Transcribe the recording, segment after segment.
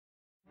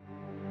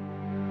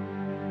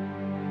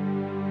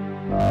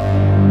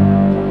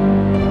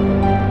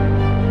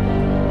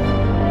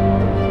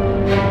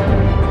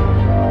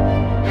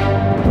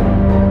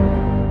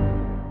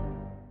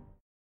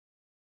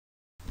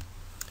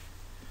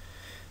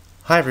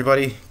Hi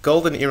everybody,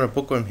 Golden Era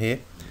Bookworm here.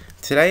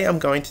 Today I'm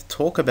going to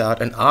talk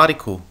about an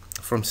article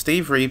from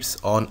Steve Reeves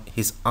on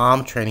his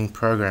arm training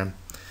program.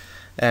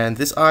 And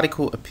this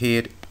article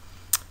appeared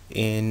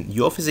in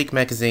Your Physique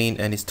magazine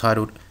and is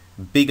titled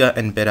Bigger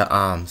and Better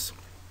Arms.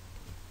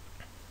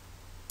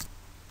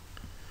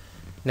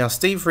 Now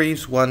Steve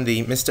Reeves won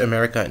the Mr.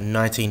 America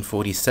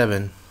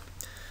 1947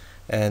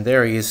 and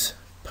there he is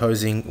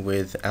posing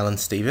with Alan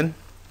Stephen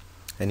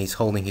and he's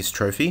holding his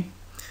trophy.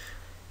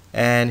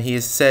 And he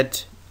is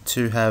said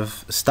to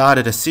have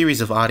started a series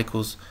of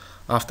articles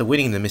after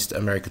winning the Mr.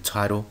 America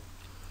title,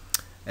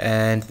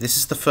 and this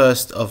is the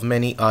first of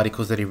many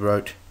articles that he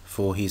wrote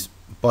for his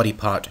body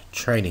part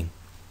training.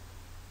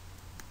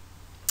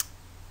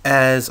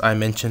 As I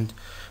mentioned,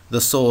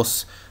 the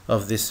source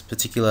of this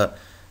particular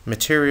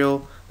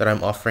material that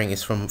I'm offering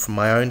is from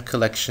my own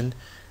collection.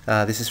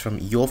 This is from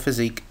Your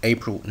Physique,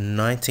 April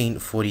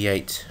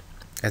 1948.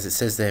 As it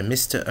says there,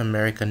 Mr.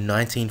 America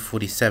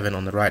 1947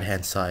 on the right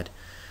hand side.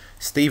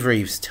 Steve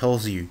Reeves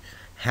tells you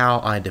how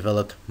I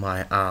developed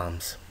my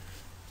arms.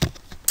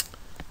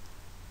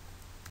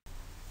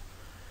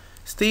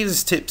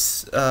 Steve's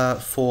tips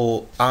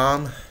for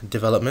arm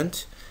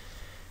development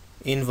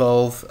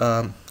involve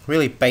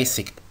really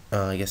basic,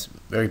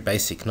 very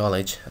basic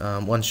knowledge.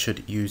 One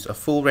should use a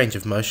full range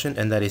of motion,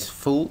 and that is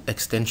full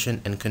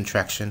extension and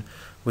contraction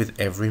with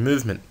every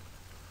movement.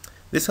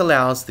 This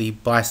allows the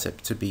bicep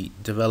to be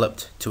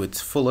developed to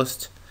its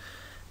fullest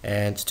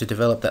and to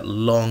develop that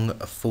long,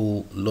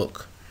 full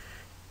look.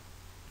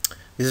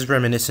 This is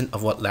reminiscent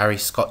of what Larry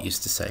Scott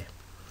used to say.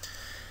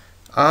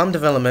 Arm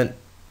development,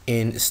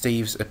 in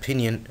Steve's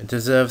opinion,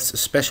 deserves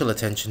special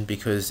attention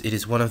because it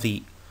is one of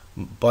the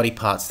body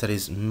parts that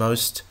is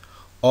most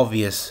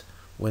obvious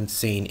when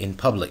seen in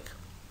public.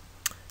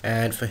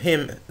 And for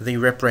him, the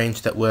rep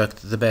range that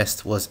worked the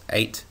best was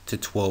 8 to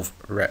 12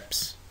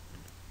 reps.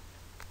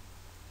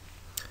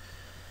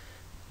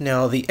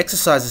 Now, the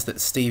exercises that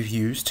Steve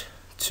used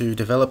to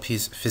develop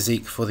his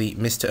physique for the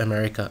Mr.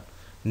 America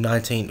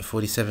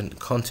 1947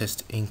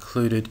 contest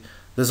included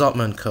the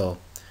Zottman curl,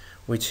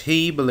 which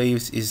he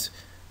believes is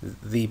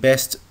the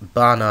best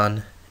bar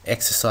none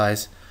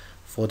exercise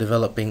for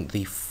developing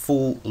the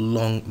full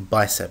long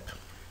bicep.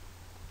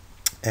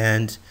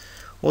 And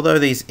although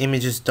these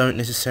images don't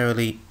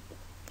necessarily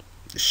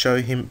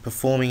show him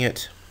performing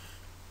it,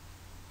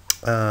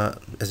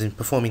 as in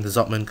performing the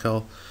Zottman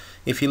curl,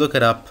 if you look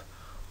it up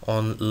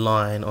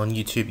online on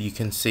YouTube, you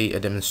can see a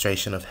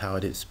demonstration of how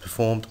it is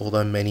performed,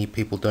 although many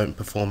people don't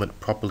perform it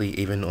properly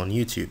even on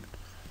YouTube.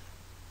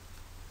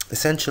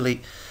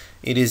 Essentially,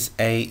 it is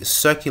a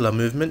circular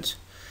movement.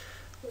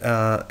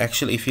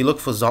 Actually, if you look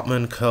for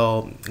Zottman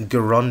curl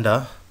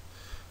Gironda,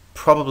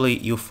 probably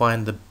you'll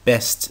find the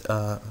best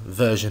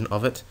version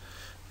of it,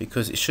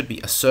 because it should be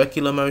a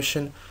circular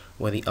motion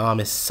where the arm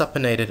is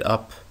supinated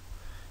up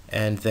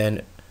and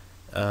then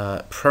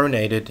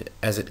pronated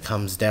as it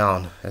comes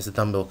down, as the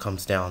dumbbell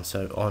comes down.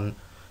 So on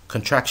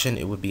contraction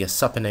it would be a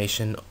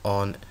supination,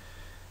 on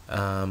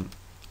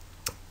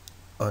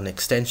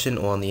extension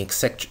or on the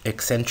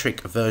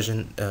eccentric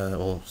version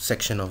or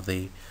section of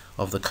the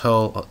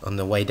curl on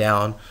the way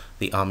down,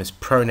 the arm is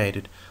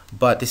pronated.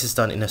 But this is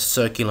done in a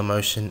circular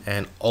motion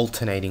and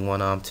alternating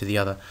one arm to the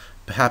other.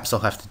 Perhaps I'll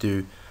have to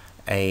do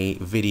a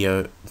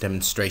video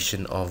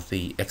demonstration of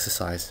the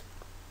exercise.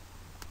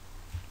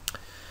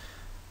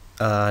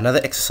 Another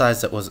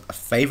exercise that was a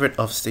favorite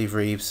of Steve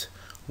Reeves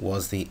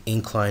was the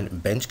incline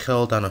bench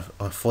curl, done on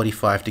a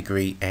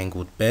 45-degree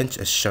angled bench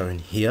as shown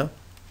here.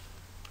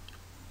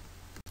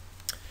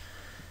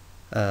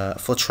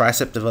 For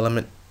tricep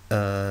development,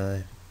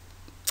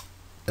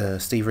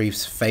 Steve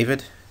Reeves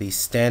favored the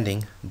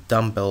standing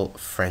dumbbell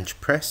French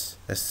press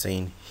as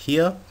seen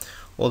here,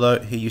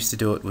 although he used to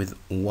do it with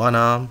one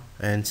arm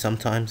and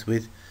sometimes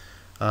with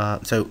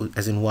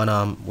as in one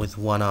arm with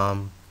one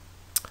arm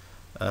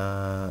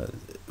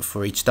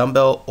for each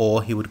dumbbell,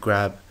 or he would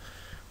grab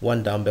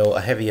one dumbbell,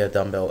 a heavier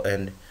dumbbell,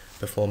 and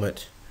perform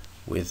it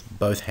with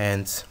both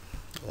hands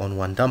on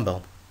one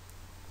dumbbell.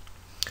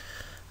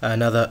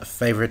 Another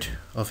favorite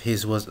of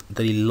his was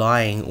the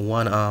lying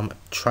one arm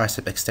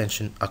tricep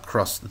extension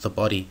across the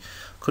body.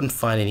 Couldn't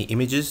find any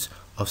images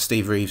of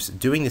Steve Reeves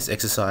doing this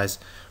exercise,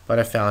 but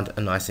I found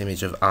a nice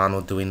image of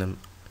Arnold doing them.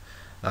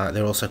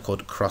 They're also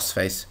called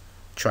cross-face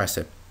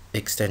tricep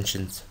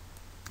extensions.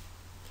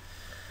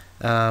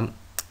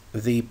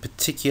 The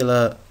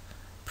particular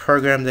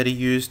program that he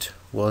used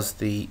was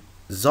the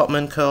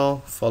Zottman curl,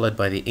 followed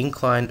by the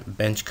incline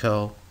bench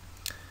curl,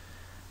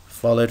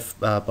 followed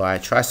by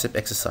tricep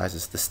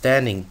exercises, the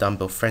standing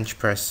dumbbell French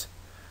press,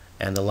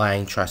 and the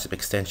lying tricep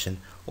extension.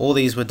 All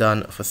these were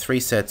done for 3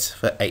 sets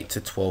for 8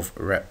 to 12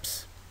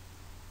 reps.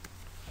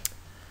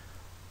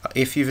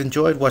 If you've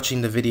enjoyed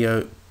watching the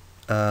video,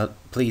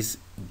 please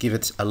give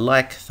it a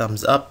like,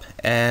 thumbs up,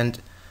 and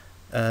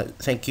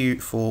thank you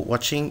for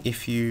watching.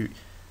 If you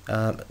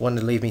want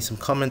to leave me some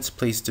comments,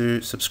 please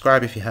do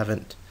subscribe if you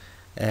haven't,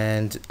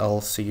 and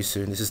I'll see you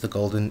soon. This is the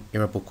Golden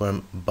Era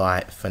Bookworm.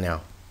 Bye for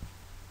now.